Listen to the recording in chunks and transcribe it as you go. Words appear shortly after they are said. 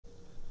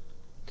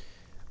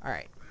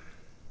Alright.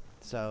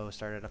 So,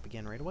 started up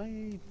again right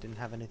away. Didn't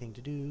have anything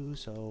to do,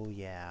 so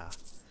yeah.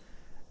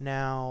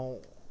 Now,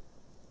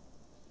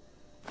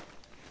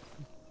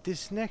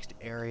 this next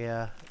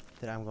area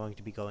that I'm going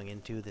to be going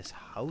into, this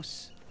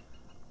house,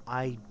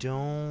 I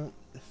don't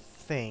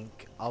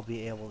think I'll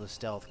be able to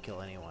stealth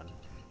kill anyone.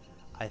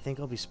 I think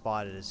I'll be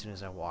spotted as soon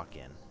as I walk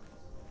in.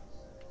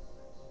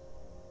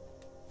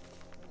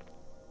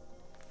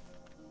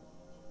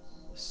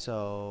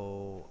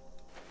 So,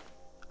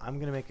 I'm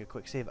going to make a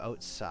quick save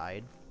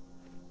outside.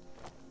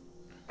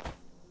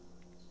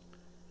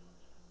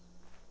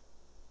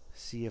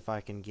 See if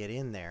I can get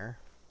in there.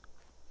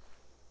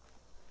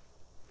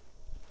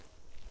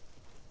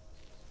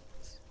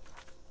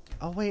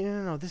 Oh wait,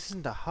 no, this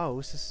isn't a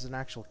house, this is an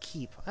actual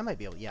keep. I might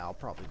be able, yeah, I'll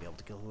probably be able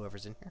to kill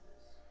whoever's in here.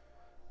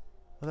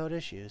 Without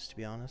issues, to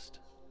be honest.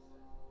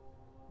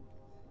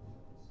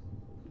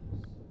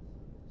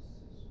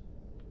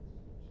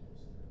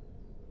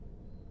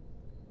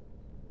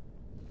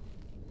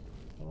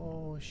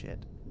 Oh shit.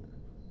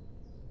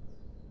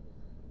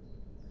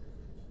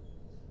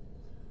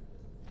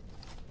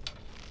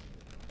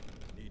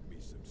 Need me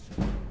some stuff.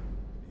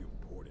 The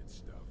imported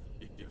stuff.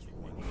 Just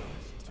one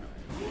last two.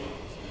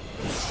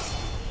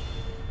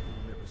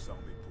 You never saw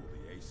me pull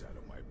the ace out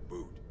of my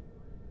boot.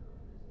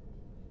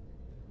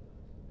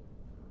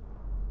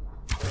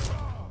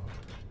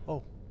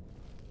 Oh.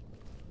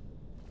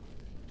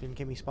 Didn't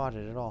get me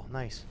spotted at all.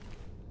 Nice.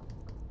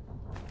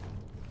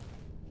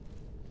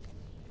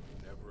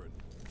 Never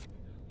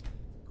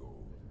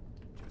gold.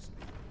 Just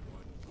need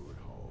one good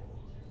haul.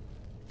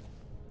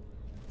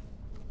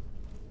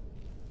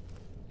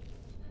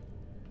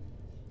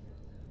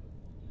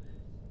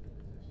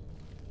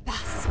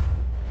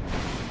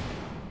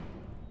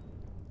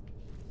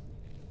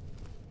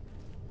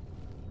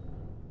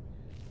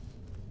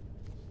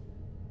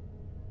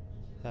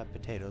 That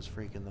potato's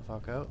freaking the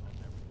fuck out.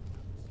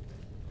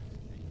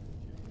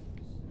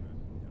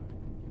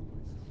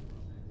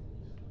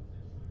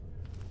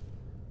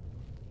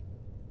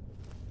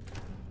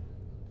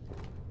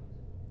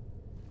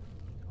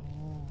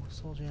 Oh,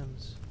 soul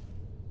gems.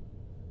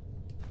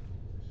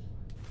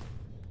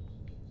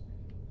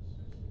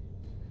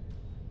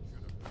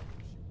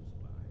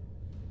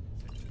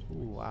 Ooh,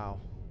 wow.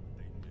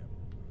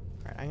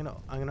 Alright, I'm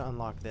gonna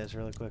unlock this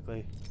really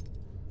quickly.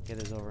 Get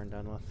this over and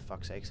done with.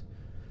 Fuck's sakes.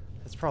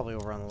 It's probably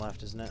over on the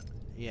left, isn't it?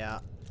 Yeah.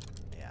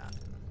 Yeah.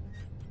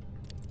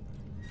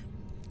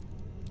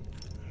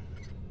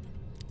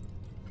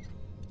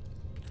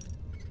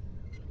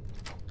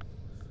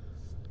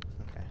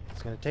 Okay.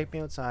 It's gonna take me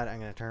outside. I'm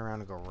gonna turn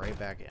around and go right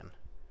back in.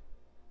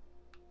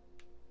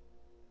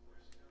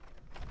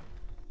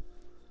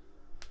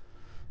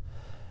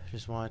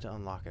 Just wanted to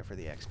unlock it for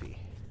the XP.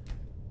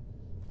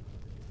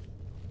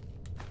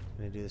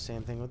 Gonna do the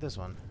same thing with this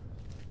one.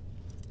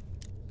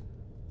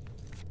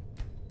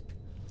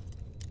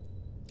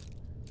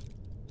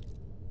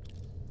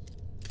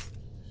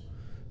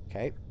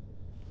 Okay.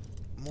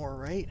 More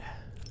right.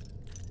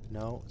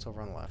 No, it's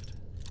over on the left.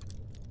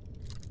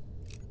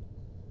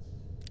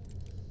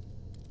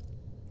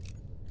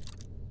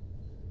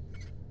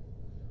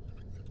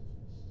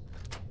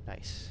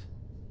 Nice.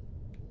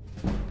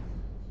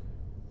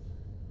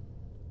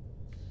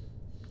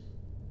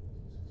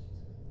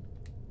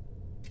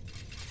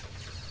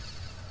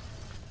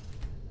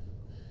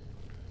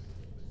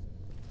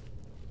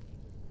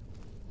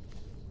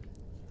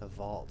 The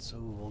vaults.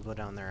 Ooh, we'll go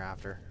down there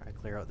after I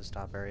clear out this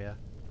top area.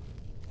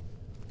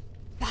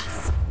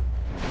 There's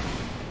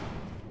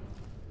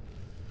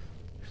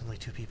only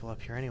 2 people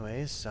up here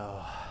anyways,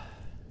 so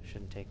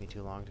shouldn't take me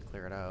too long to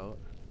clear it out.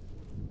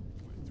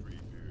 With 3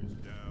 beers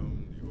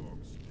down, the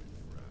orcs did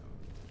frown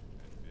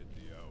and bid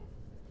the elf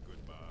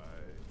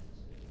goodbye.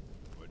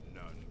 But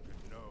none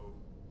could know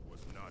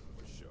was not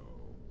for show,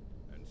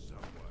 and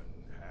someone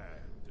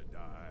had to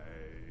die.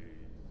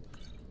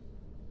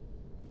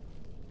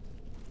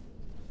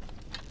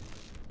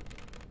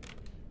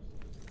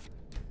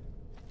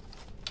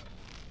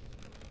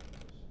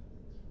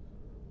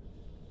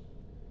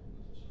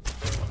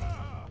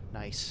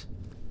 Nice.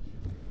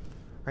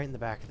 Right in the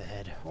back of the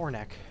head. Or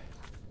neck.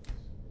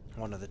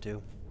 One of the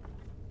two.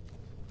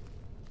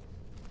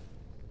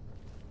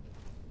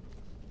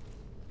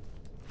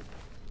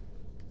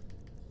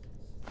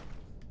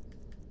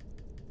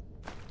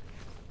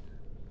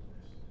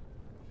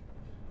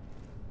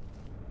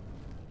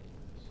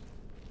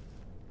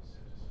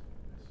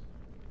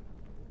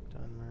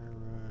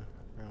 Dunmer,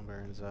 Realm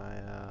Baron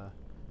Zaya,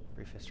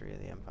 Brief History of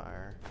the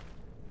Empire.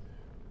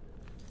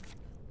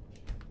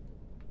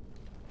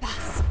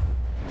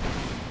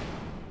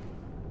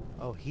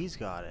 Oh, he's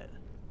got it.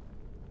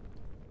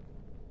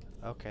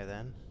 Okay,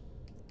 then.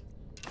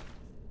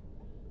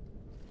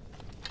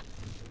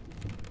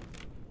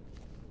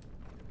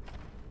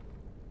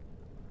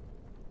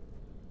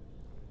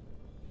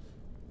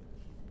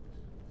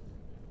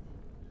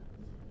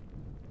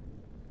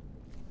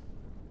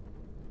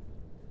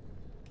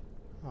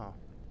 Oh.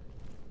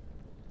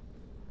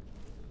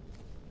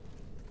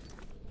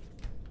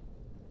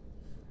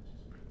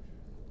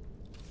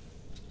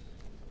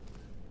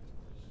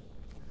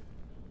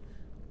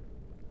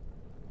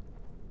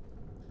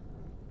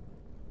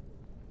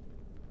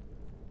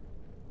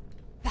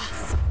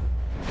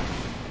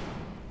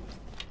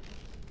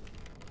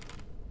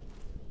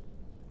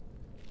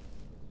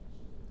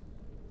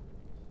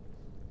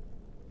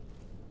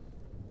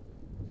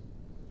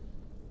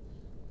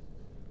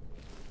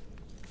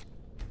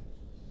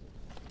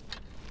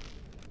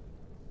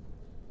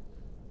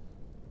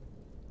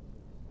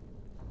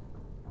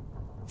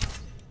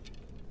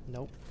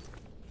 Nope.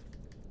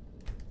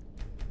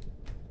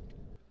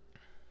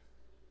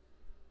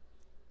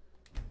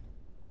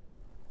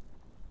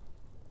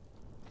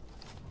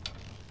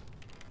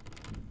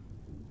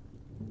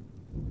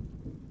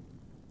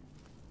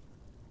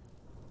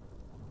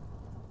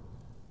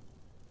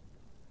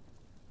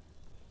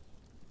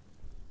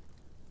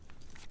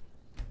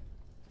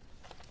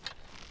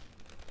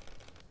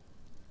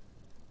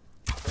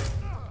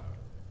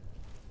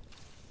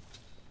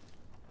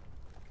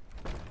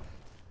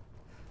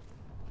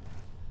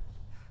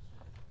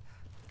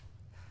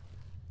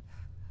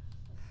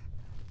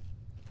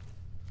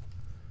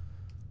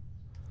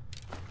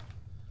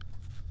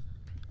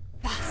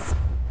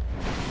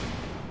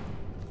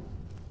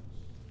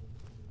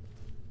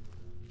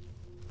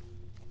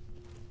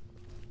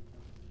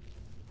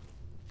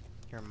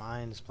 Your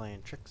mind's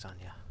playing tricks on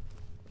you.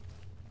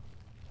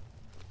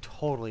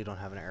 Totally don't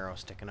have an arrow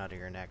sticking out of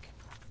your neck.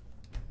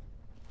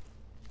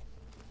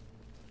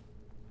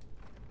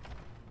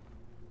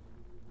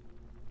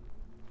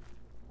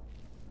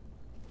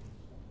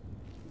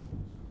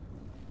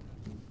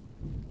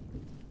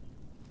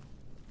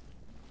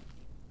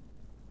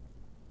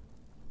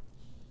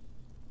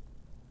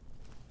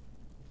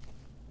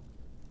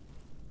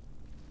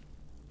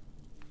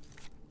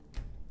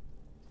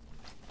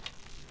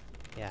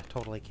 Yeah,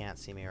 totally can't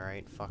see me,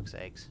 right? Fuck's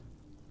eggs.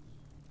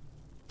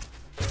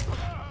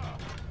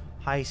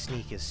 High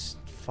sneak is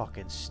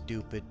fucking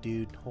stupid,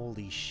 dude.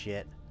 Holy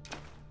shit.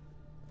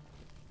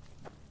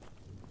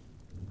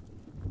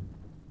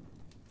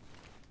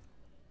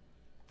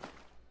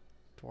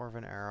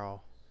 Dwarven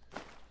arrow.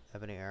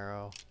 Ebony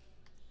arrow.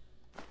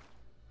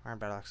 Iron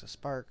battle axe of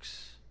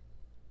sparks.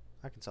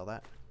 I can sell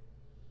that.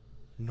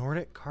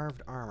 Nordic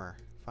carved armor.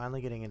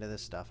 Finally getting into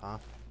this stuff, huh?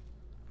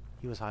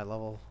 He was high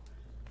level.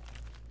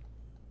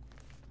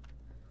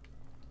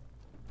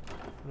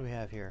 What do we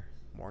have here?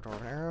 More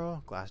dwarven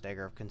arrow. Glass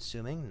dagger of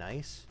consuming.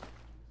 Nice.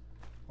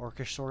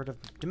 Orcish sword of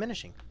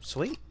diminishing.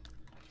 Sweet.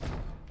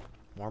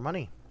 More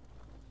money.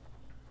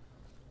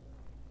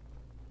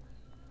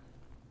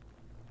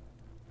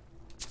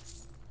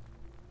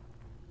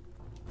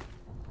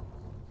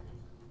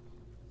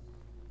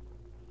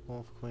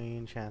 Wolf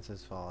Queen,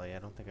 Chance's Folly. I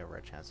don't think I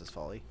read Chance's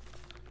Folly.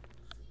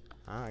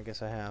 I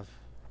guess I have.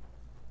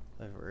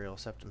 Aerial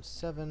Septum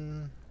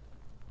 7.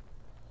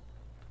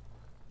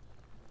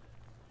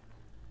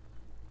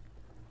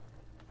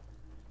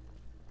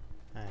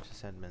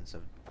 Just Edmonds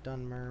of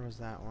Dunmer was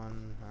that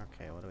one.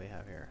 Okay, what do we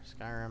have here?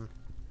 Skyrim.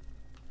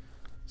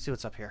 See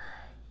what's up here.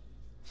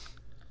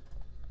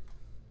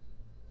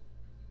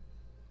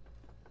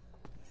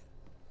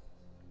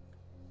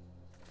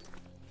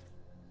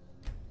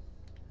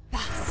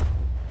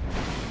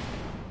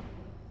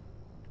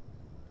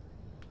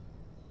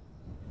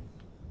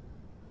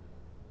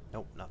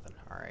 Nope, nothing.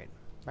 Alright.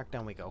 Back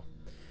down we go.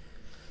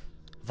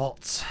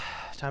 Vaults.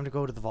 Time to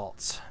go to the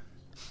vaults.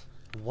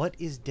 What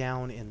is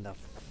down in the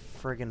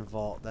friggin'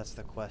 vault? That's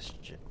the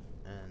question.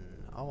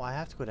 And oh, I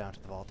have to go down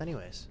to the vault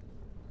anyways.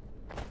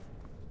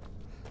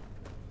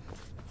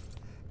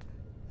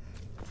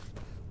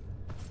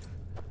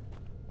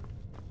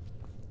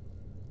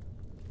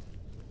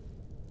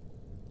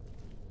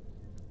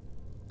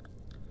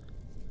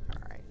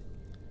 Alright.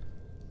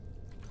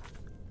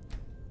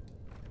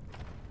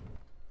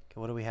 Okay,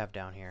 what do we have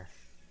down here?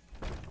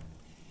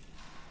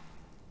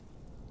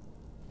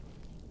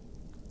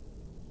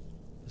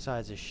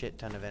 Besides a shit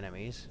ton of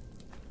enemies.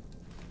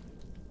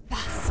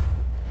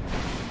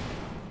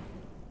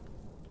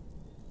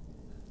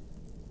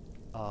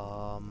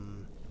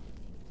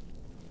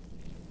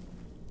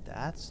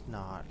 That's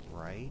not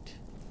right.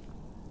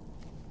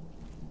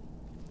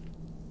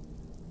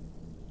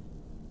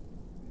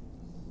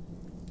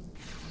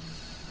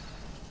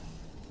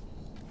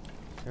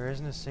 There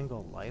isn't a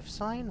single life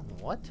sign?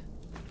 What?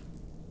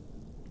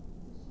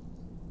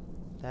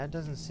 That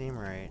doesn't seem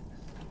right.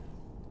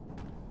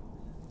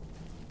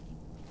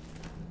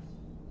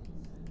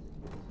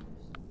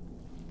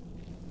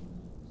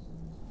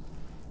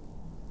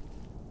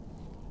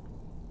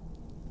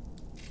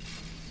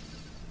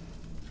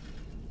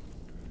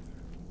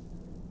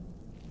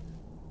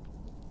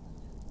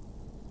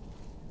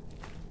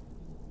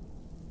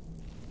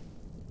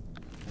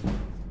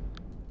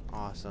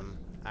 Awesome.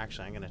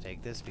 Actually, I'm going to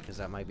take this because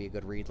that might be a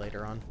good read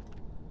later on.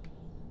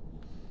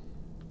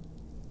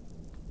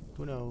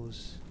 Who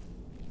knows?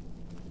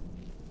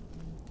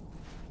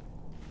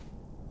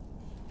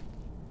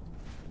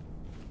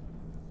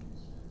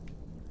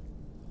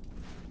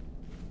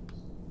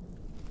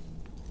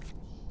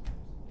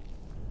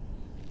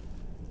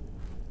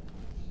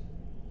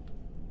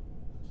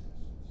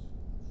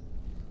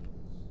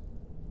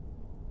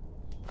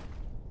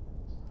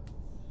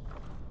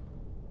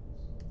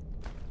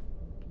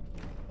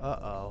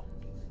 Uh-oh.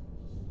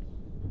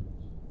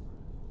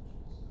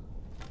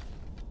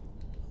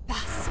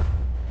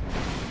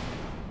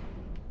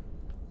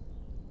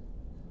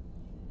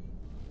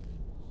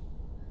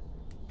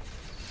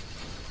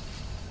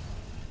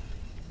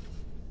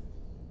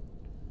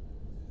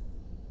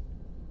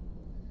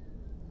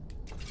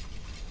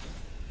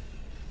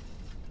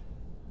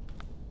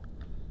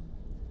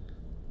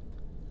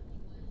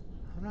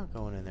 I'm not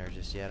going in there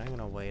just yet. I'm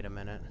gonna wait a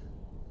minute.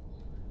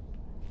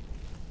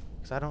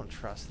 Because I don't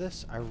trust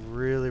this. I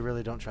really,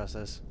 really don't trust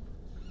this.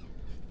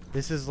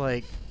 This is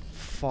like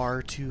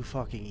far too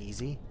fucking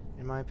easy,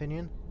 in my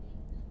opinion.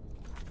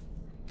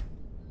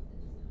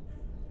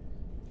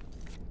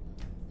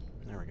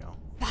 There we go.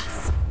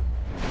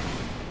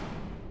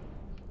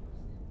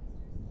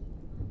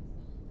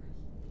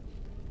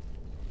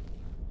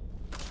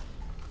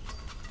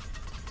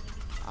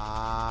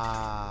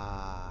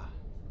 Ah.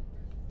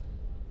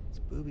 It's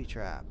booby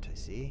trapped, I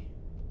see.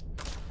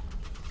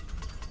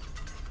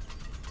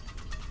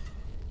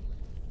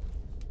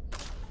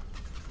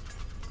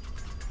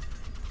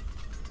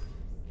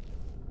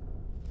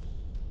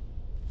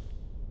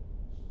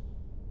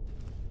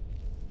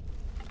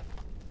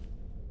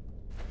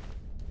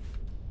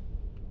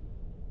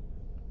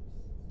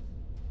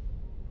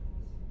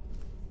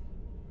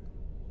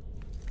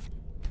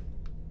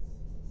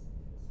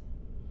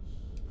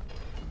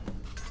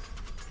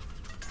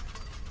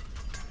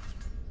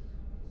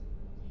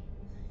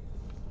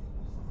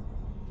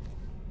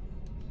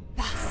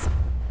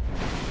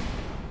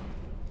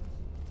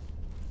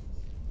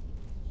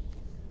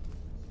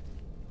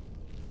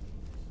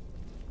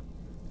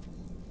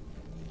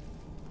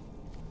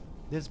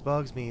 This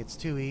bugs me. It's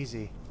too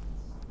easy.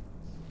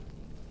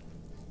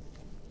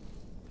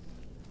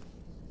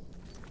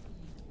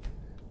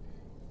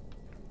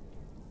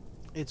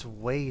 It's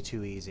way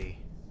too easy.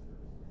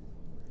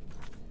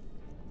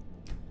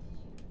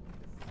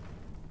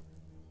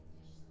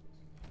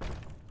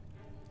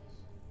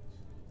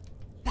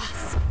 I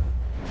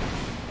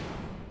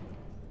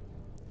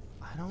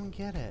don't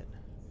get it.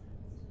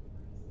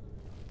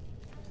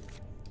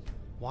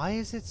 Why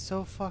is it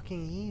so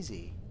fucking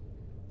easy?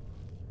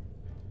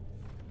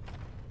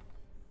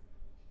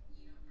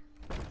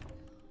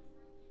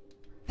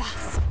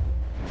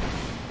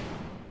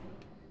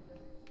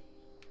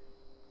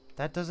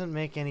 That doesn't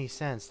make any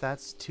sense.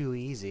 That's too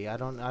easy. I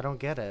don't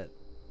get it.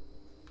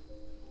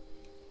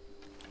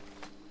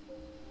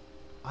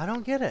 I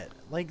don't get it.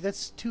 Like,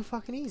 that's too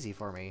fucking easy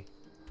for me.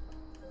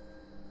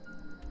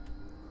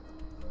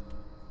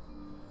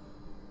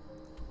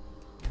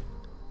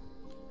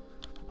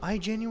 I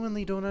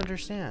genuinely don't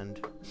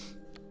understand.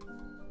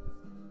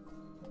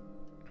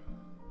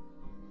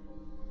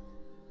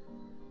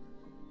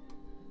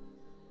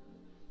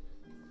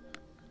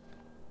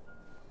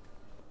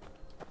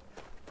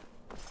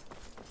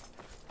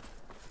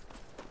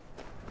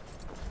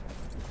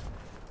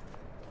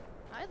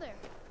 Hi there.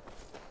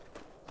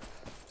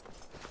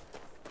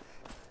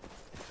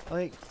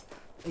 Like,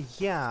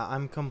 yeah,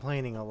 I'm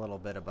complaining a little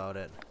bit about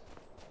it.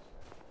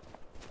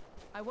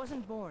 I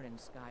wasn't born in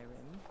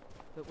Skyrim,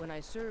 but when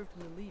I served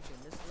in the Legion,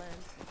 this land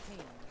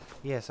became...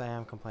 Yes, I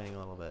am complaining a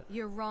little bit.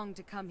 You're wrong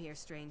to come here,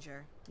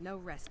 stranger. No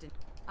rest in...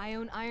 I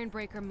own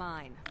Ironbreaker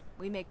Mine.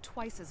 We make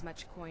twice as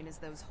much coin as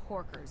those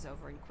horkers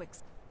over in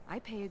Quicks. I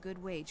pay a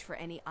good wage for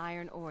any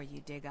iron ore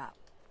you dig up.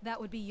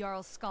 That would be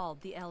Jarl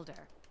Skald the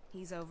Elder.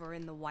 He's over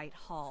in the White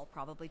Hall,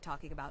 probably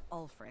talking about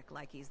Ulfric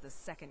like he's the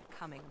second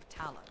coming of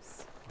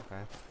Talos.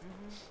 Okay.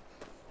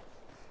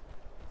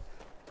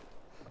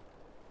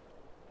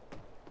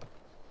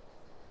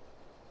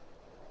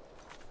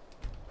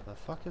 The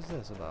fuck is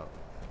this about?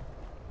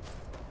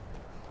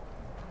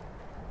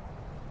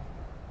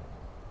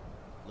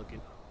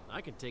 Looking, I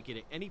can take you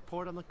to any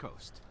port on the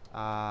coast.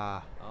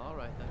 Ah. All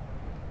right then.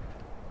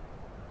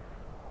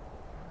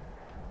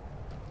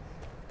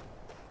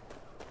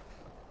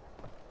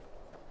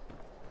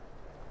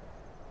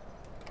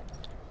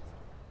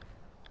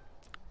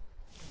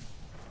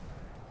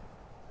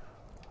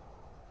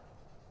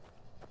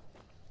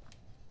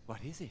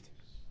 What is it?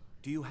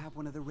 Do you have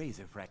one of the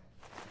razor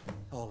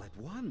all at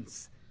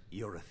once?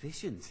 You're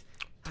efficient.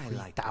 I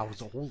like that.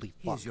 3,000, holy fuck.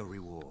 Here's your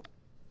reward.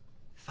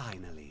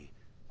 Finally,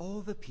 all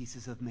the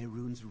pieces of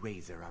Mehrunes'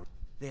 razor are...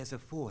 There's a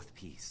fourth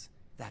piece.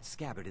 That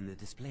scabbard in the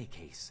display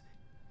case.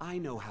 I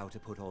know how to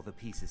put all the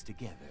pieces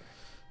together.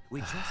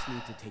 We just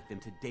need to take them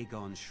to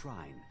Dagon's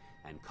shrine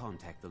and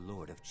contact the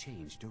Lord of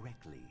Change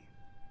directly.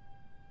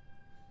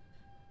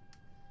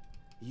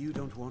 You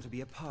don't want to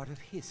be a part of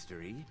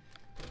history?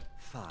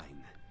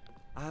 Fine.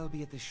 I'll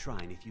be at the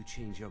shrine if you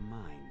change your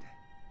mind.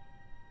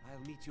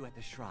 I'll meet you at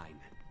the shrine.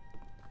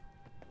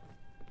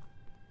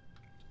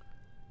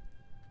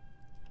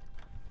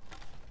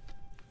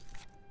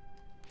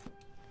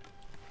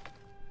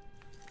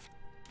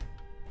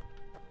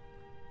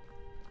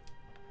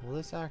 Will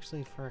this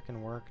actually frickin'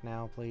 work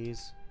now,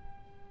 please?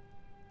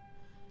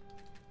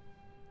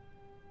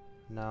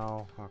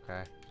 No?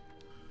 Okay.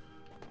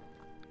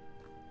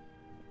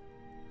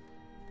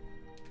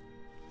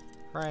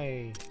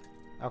 Hooray!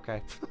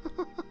 Okay.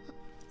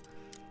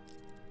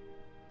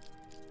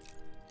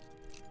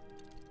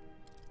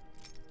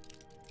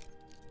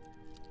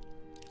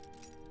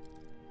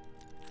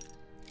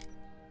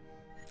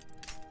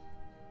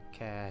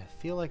 Okay,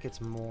 I feel like it's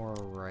more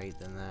right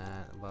than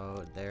that,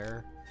 about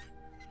there.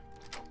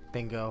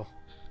 Bingo.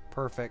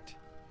 Perfect.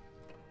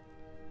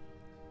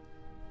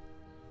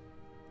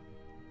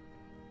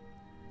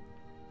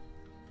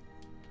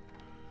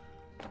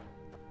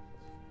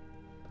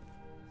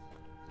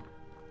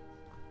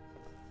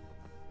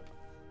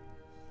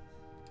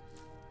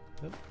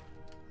 Oop.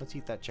 Let's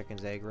eat that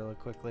chicken's egg really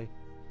quickly.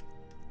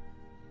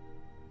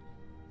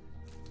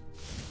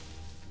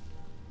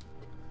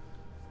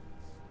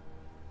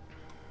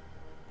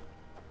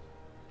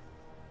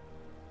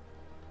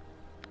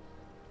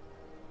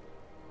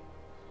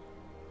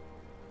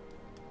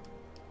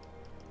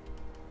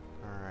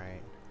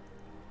 Alright.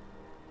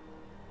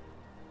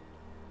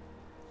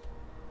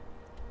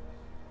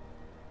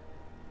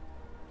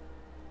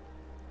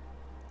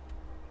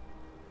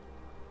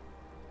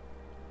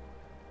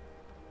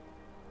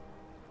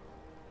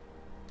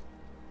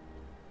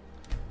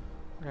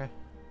 Okay.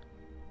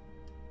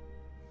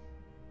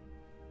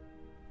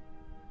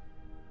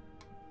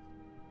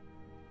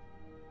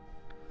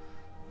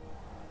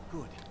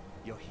 Good.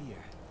 You're here.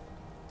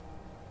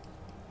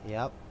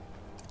 Yep.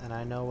 And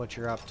I know what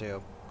you're up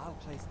to. I'll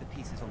place the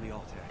pieces on the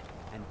altar,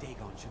 and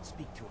Dagon should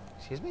speak to him.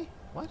 Excuse me?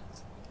 What?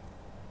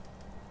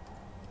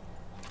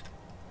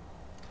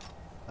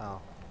 Oh.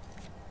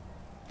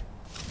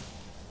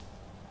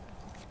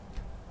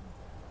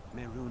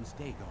 Mehrunes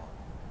Dagon,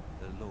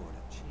 the Lord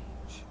of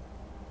Change.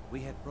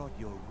 We have brought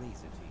your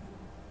razor to you.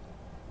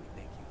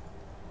 We beg you,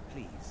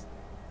 please,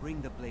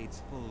 bring the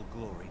blade's full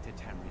glory to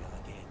Tamriel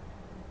again.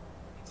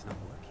 It's not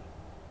working.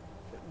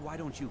 Why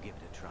don't you give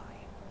it a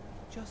try?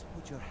 Just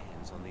put your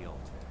hands on the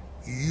altar.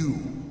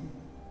 You,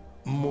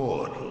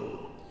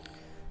 mortal,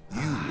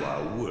 you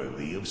are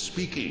worthy of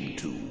speaking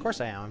to. Of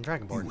course I am. I'm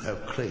Dragonborn. You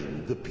have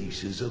claimed the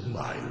pieces of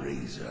my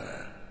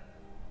razor.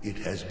 It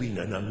has been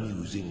an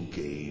amusing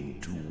game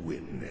to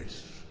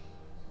witness.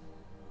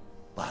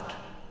 But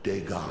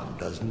Dagon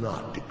does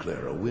not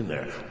declare a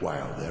winner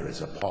while there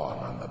is a pawn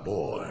on the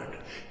board.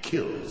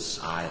 Kill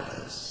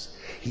Silas.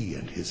 He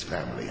and his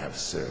family have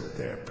served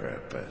their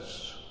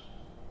purpose.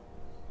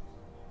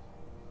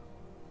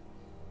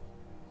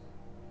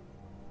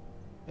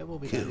 It will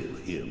be Kill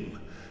done. him.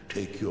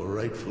 Take your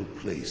rightful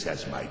place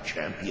as my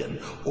champion,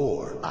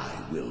 or I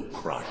will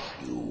crush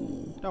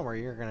you. Don't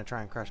worry, you're gonna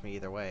try and crush me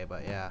either way,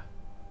 but yeah.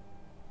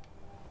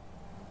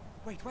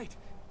 Wait, wait!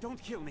 Don't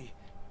kill me!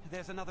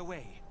 There's another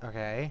way.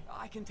 Okay.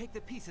 I can take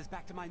the pieces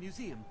back to my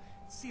museum,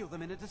 seal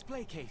them in a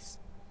display case.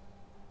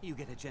 You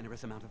get a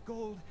generous amount of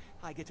gold,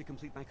 I get to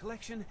complete my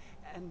collection,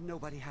 and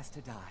nobody has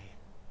to die.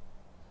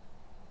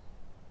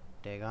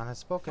 Dagon has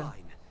spoken.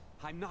 Fine.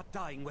 I'm not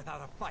dying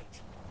without a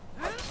fight.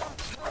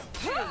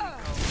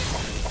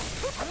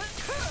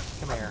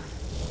 Come here.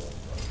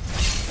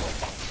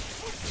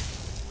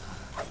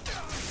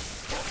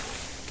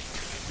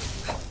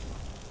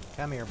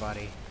 Come here,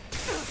 buddy.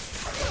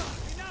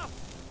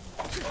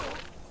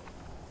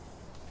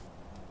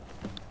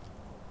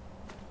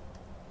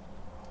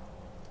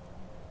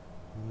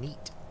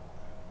 Neat.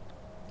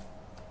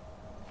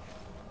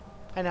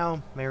 I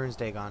know, Mehrunes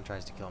Dagon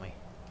tries to kill me.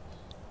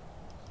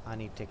 I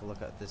need to take a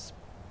look at this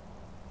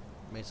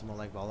Mesa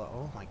Molag Bala.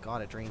 Oh my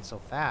god, it drains so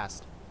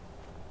fast.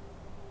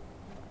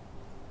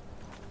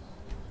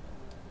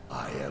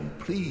 I am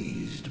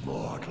pleased,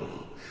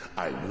 mortal.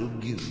 I will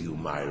give you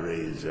my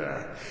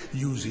razor.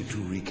 Use it to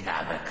wreak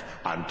havoc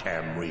on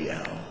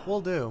Tamriel.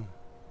 Will do.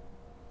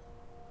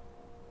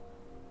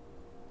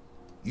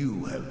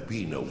 You have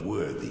been a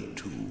worthy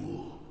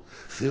tool.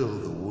 Fill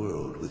the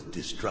world with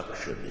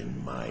destruction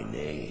in my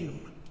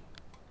name.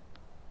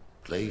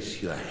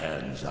 Place your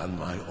hands on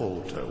my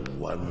altar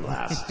one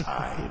last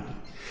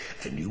time,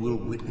 and you will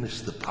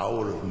witness the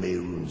power of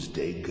Mehrunes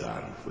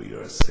Dagon for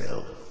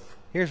yourself.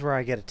 Here's where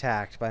I get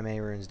attacked by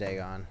Mehrunes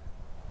Dagon.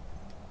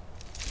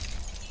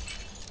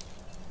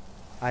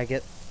 I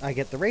get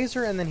the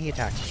razor and then he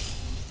attacks me.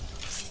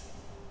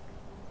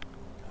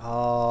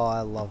 Oh,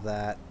 I love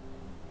that.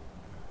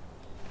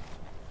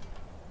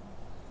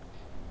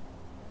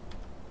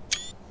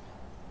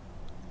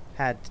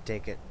 Had to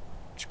take a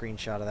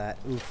screenshot of that.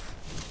 Oof.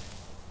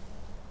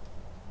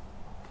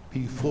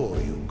 Before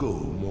you go,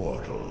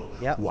 mortal,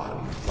 Yep.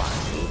 one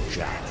final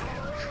challenge.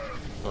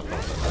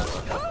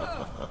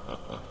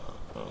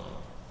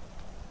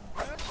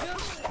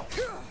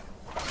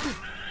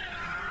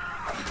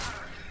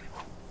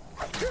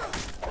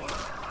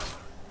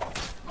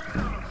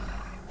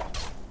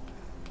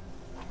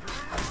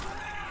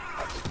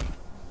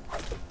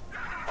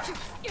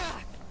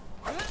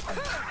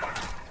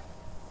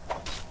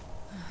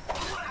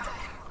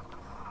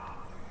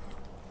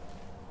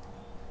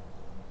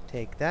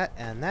 Take that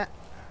and that.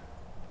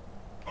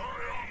 By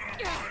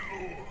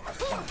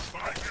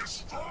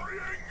destroying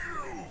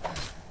you!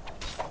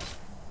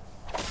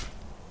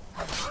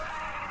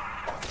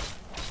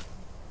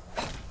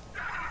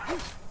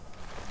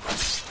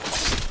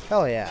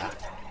 Hell yeah.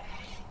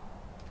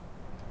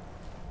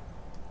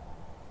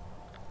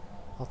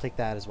 I'll take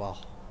that as well.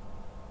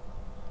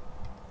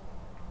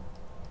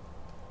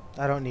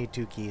 I don't need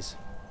 2 keys.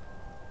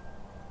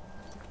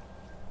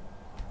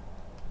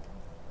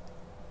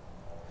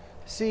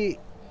 See,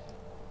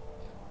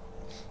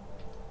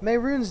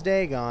 Mehrunes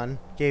Dagon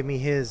gave me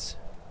his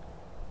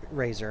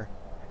razor,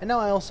 and now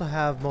I also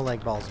have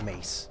Molag Bal's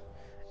mace.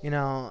 You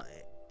know,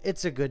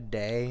 it's a good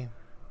day.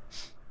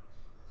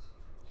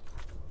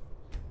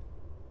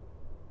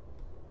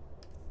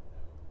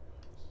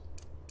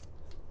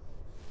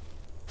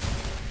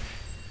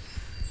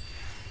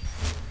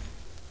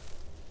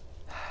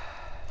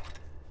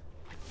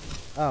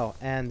 Oh,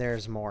 and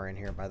there's more in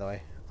here, by the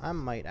way. I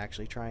might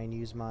actually try and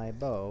use my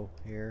bow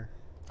here.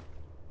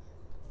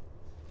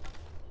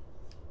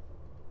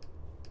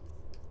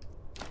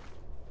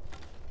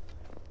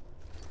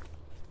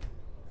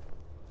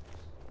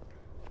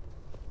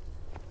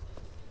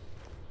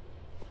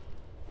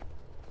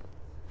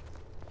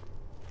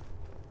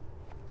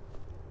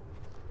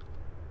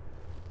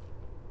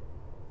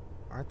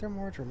 Aren't there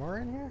more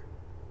in here?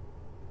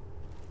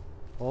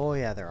 Oh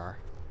yeah, there are.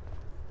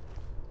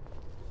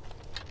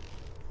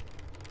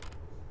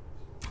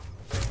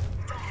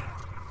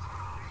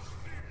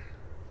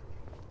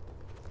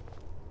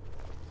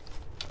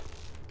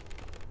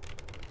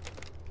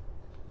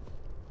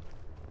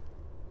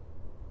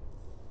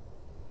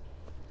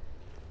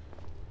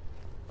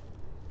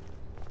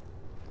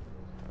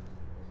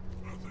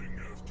 Nothing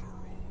after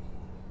all.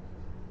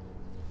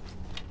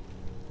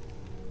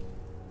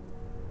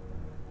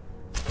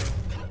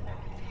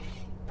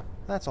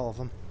 That's all of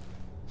them.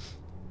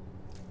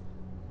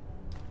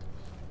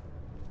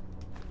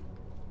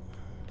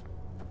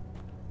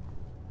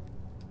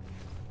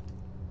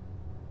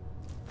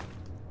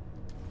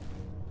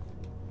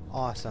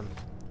 Awesome.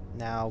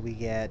 Now we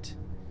get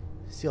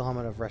Steel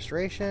Helmet of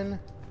Restoration.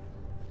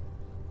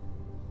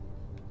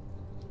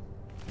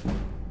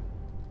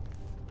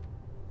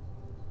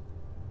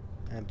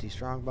 Empty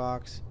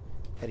Strongbox.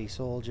 Petty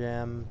Soul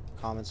Gem.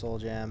 Common Soul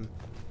Gem.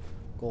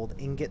 Gold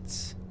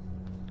Ingots.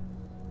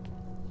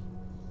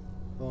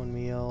 Bone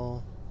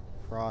Meal.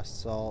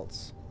 Frost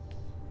Salts.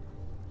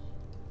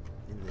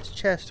 In this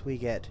chest we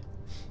get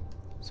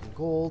some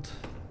gold.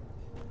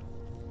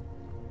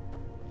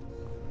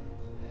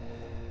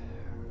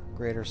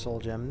 Greater Soul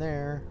Gem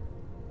there.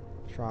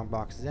 Strong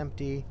box is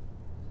empty.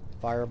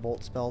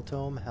 Firebolt Spell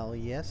Tome, hell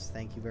yes,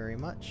 thank you very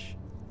much.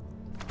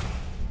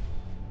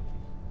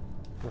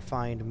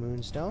 Refined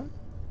Moonstone.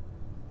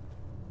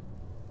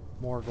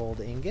 More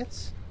gold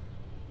ingots.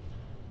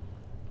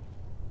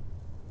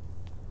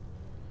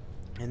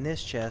 In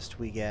this chest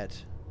we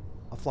get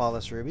a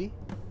Flawless Ruby,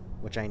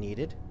 which I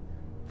needed.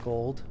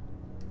 Gold.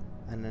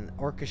 And an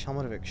Orcish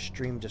Helmet of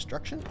Extreme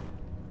Destruction.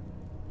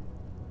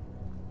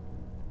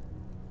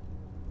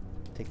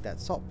 Take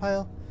that salt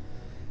pile.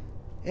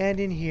 And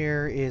in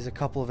here is a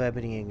couple of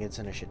ebony ingots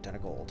and a shit ton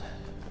of gold.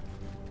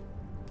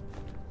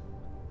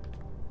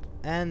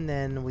 And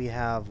then we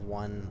have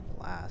one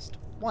last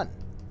one.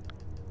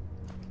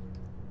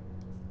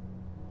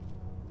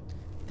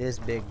 This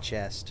big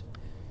chest.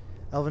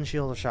 Elven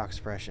Shield of Shock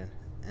Suppression.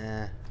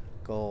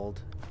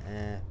 Gold.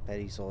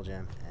 Petty Soul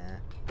Gem.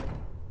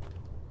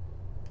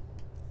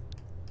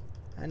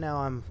 And now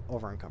I'm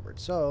over encumbered.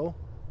 So,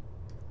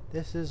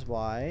 this is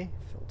why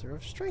Filter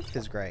of Strength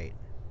is great.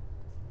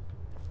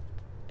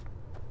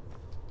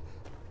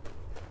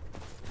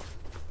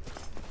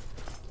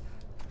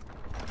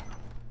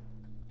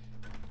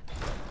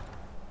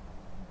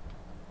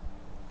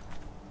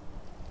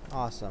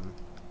 Awesome.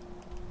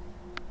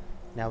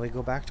 Now we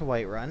go back to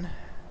Whiterun,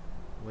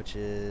 which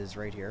is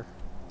right here.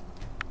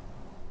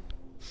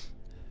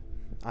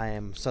 I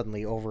am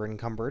suddenly over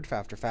encumbered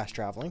after fast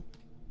traveling.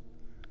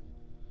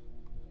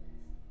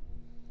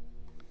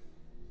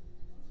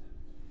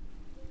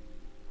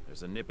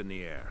 There's a nip in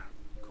the air.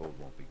 Cold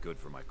won't be good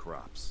for my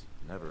crops.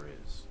 Never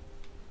is.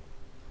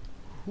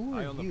 Who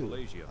are I own the you?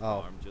 Pelagia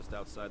farm just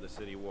outside the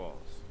city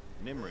walls.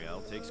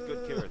 Nimriel takes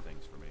good care of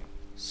things for me.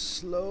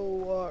 Slow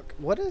walk.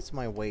 What is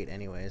my weight,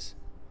 anyways?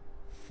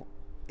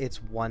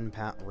 It's 1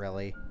 pound,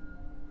 really.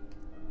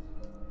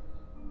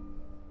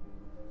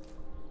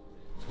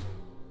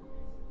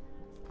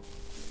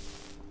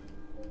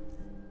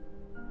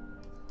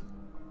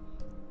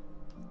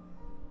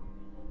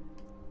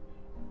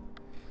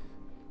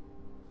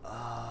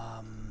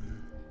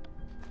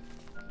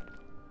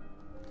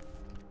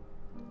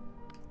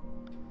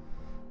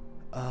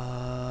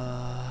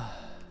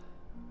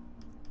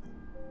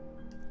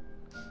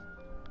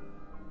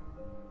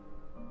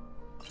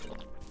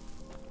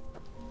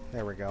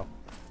 There we go.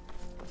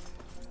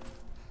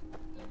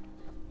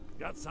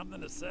 Got something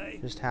to say?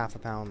 Just half a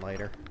pound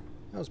lighter.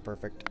 That was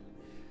perfect.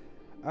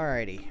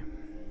 Alrighty.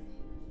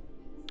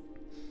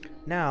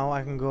 Now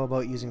I can go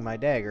about using my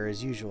dagger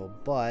as usual,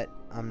 but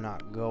I'm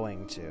not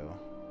going to.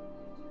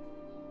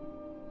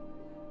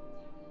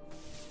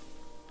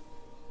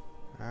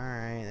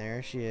 Alright,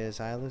 there she is.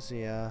 Hi,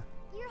 Lucia.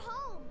 You're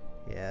home.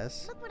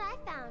 Yes. Look what I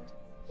found.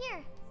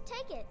 Here,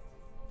 take it.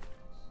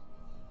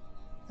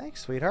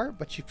 Thanks, sweetheart,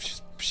 but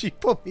she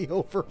put me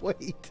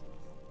overweight.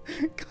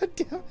 God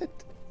damn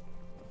it.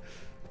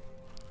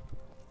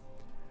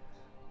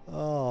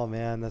 Oh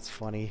man, that's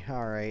funny.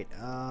 Alright,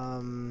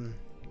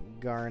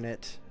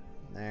 Garnet.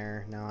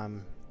 There, now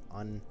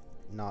I'm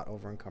not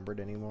over encumbered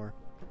anymore.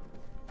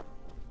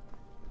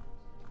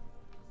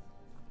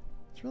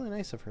 It's really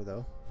nice of her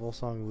though.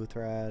 Volsong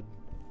Luthrad,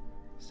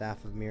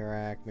 Staff of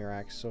Mirak,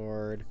 Mirak's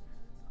Sword.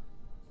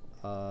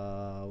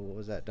 What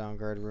was that?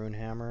 Dawnguard Rune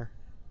Hammer.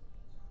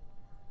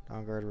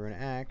 Dawnguard Rune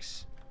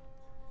Axe.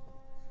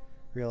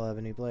 Real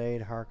Ebony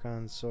Blade,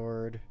 Harkon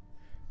Sword.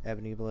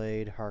 Ebony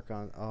Blade,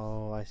 Harkon.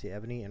 Oh, I see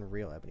Ebony and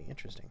Real Ebony.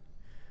 Interesting.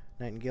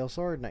 Nightingale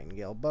sword,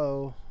 Nightingale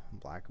bow,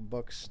 black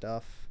book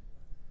stuff,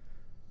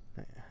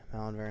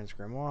 Malinvaren's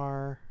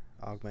grimoire,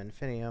 Augma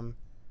Infinium,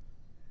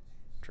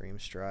 Dream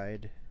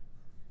Stride.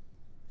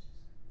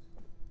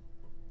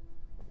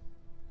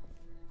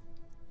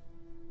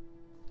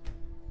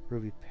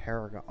 Ruby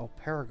Paragon. Oh,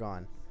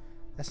 Paragon.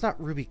 That's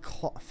not Ruby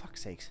Claw.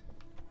 Fuck's sakes.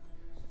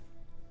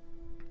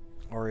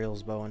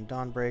 Oriel's Bow and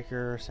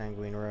Dawnbreaker,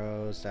 Sanguine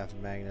Rose, Staff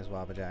of Magnus,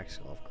 Wabajack,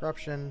 Skull of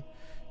Corruption,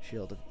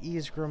 Shield of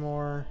Ease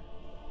Grimoire,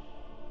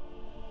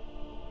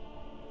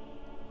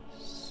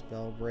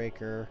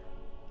 Spellbreaker,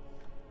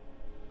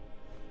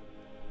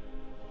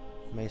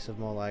 Mace of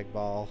Molag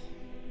Ball.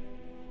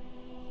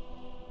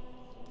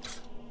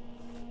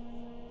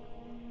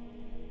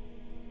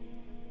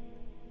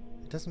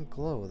 It doesn't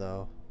glow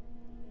though.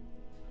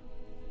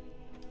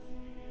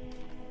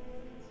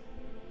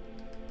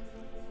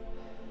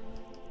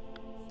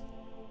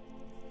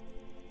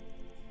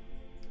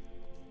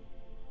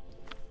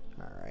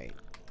 Alright.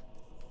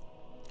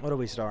 What are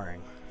we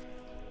starring?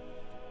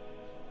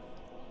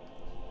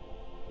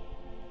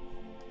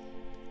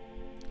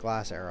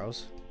 Glass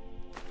arrows.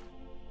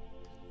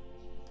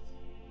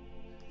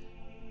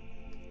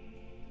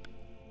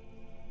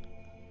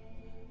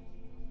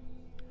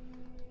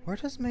 Where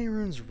does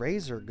Mehrunes'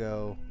 razor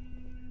go?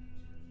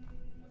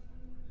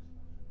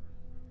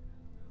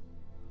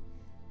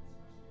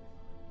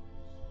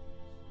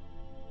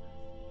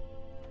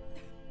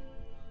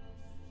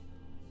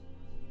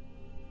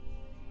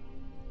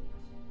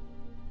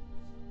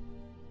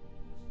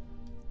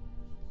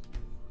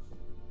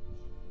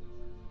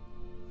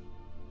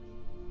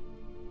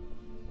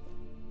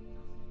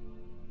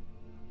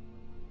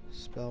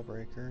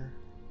 Spellbreaker.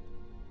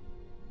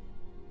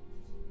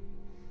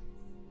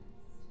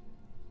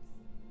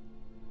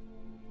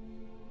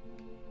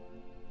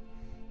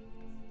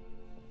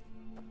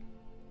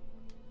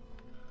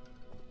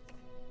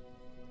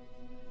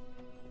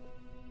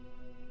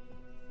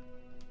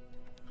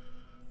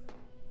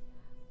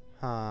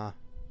 Huh.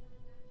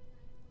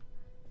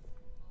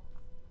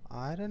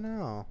 I don't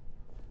know.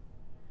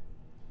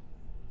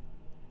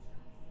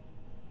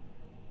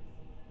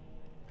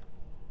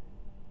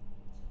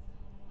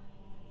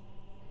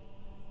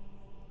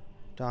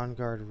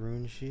 Dawnguard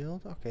Rune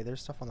Shield? Okay,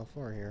 there's stuff on the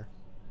floor here.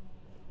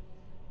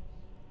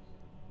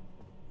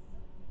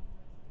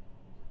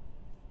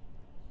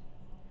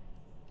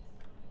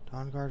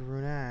 Dawnguard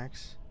Rune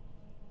Axe.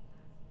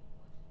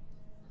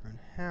 Rune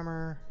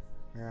Hammer.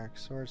 Mirak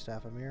Sword,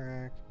 Staff of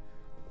Mirak.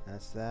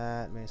 That's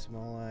that. Mace of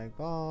Molag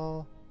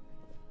Ball.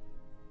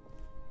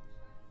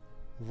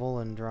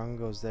 Volendrung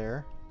goes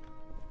there.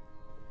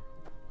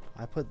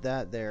 I put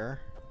that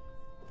there.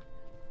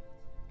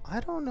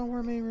 I don't know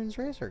where Mehrunes'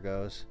 razor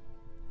goes.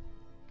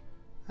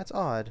 That's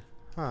odd.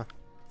 Huh.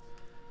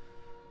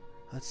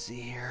 Let's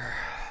see here.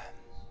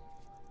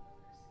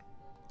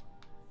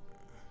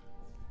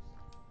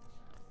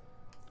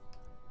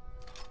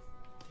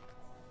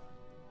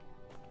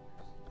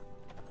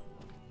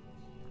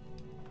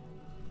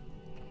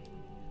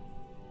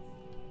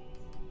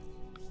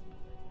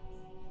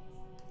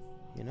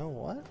 You know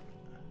what?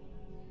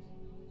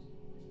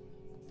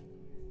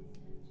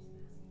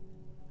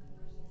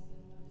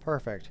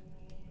 Perfect.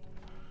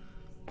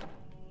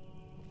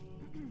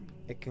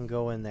 It can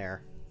go in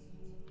there.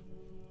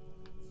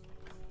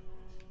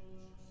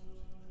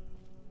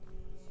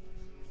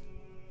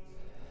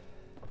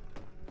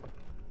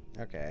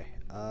 Okay.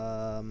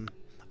 I'm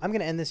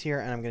gonna end this here,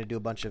 and I'm gonna do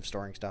a bunch of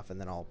storing stuff, and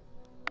then I'll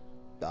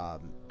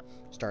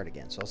start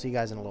again. So I'll see you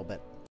guys in a little bit.